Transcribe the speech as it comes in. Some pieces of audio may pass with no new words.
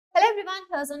everyone,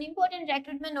 here's an important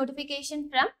recruitment notification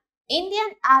from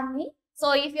Indian Army.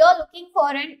 So if you're looking for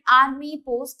an army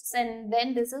posts, and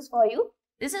then this is for you.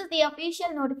 This is the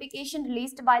official notification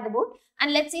released by the board,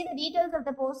 and let's see the details of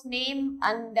the post name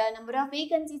and the number of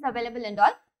vacancies available and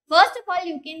all. First of all,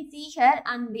 you can see here,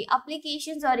 and the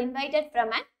applications are invited from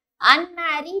an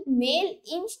unmarried male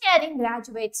engineering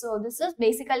graduate. So this is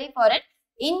basically for an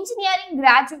engineering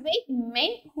graduate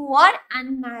men who are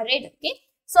unmarried. Okay.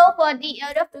 So for the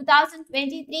year of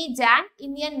 2023 Jan,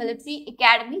 Indian Military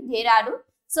Academy, Dehradun.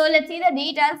 So let's see the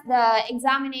details, the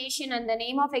examination and the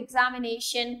name of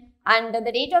examination and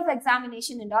the date of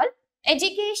examination and all.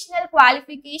 Educational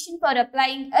qualification for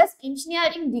applying as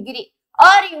engineering degree,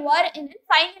 or you are in the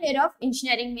final year of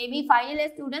engineering. Maybe final year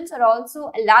students are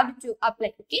also allowed to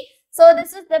apply. Okay. So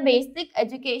this is the basic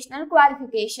educational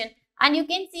qualification. And you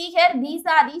can see here, these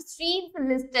are the streams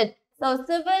listed. So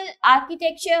civil,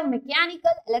 architecture,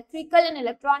 mechanical, electrical and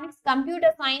electronics,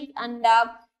 computer science and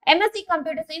MSc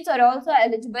computer science are also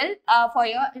eligible for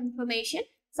your information.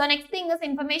 So next thing is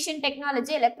information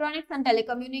technology, electronics and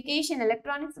telecommunication,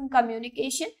 electronics and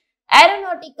communication,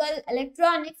 aeronautical,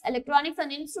 electronics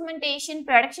and instrumentation,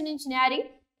 production engineering,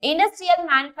 industrial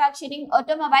manufacturing,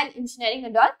 automobile engineering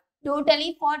and all.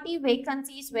 Totally 40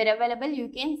 vacancies were available, you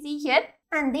can see here.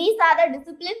 And these are the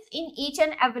disciplines in each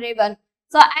and every one.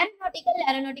 So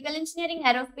aeronautical engineering,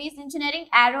 aerospace engineering,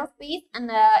 aerospace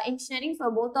and engineering. So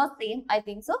both are same, I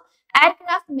think so.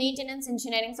 Aircraft maintenance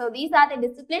engineering. So these are the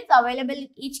disciplines available in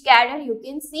each cadre. You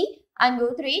can see and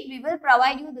go through it. We will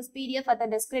provide you this PDF at the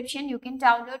description. You can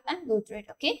download and go through it.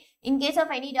 Okay. In case of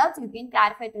any doubts, you can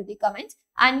clarify through the comments.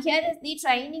 And here is the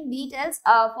training details.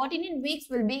 14 weeks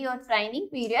will be your training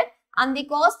period. And the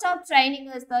cost of training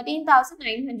is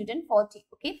 13,940.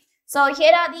 Okay. So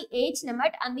here are the age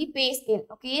limit and the pay scale.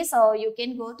 Okay. So you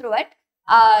can go through it.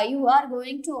 You are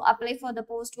going to apply for the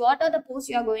post. What are the posts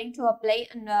you are going to apply,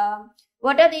 and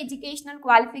what are the educational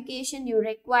qualification you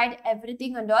required,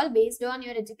 everything and all based on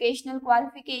your educational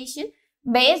qualification,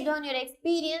 based on your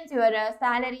experience, your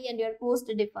salary and your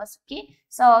post differs. Okay.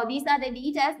 So these are the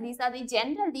details. These are the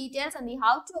general details and the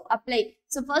how to apply.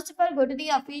 So first of all, go to the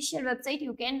official website.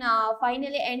 You can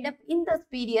finally end up in this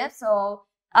PDF. So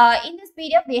in this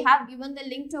PDF, they have given the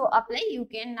link to apply. You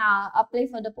can apply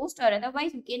for the post, or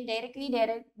otherwise you can directly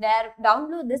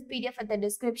download this PDF at the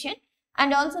description.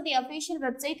 And also the official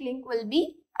website link will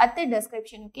be at the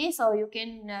description. Okay, so you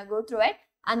can go through it.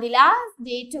 And the last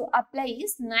date to apply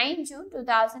is 9 June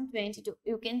 2022.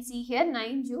 You can see here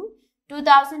 9 June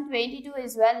 2022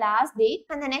 is your last date.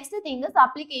 And the next thing is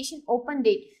application open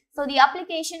date. So the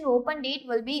application open date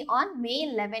will be on May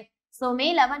 11. So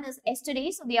May 11 is yesterday.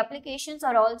 So the applications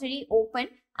are already open.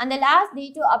 And the last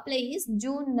date to apply is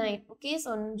June 9. Okay,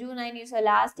 so June 9 is your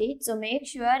last date. So make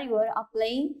sure you are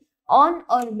applying on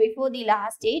or before the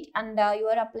last date, and you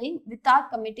are applying without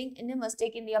committing any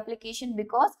mistake in the application,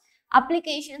 because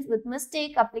applications with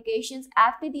mistake, applications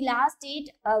after the last date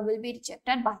will be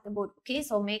rejected by the board. Okay,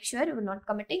 so make sure you are not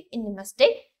committing any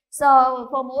mistake. So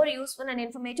for more useful and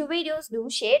informative videos, do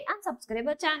share and subscribe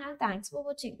our channel. Thanks for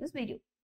watching this video.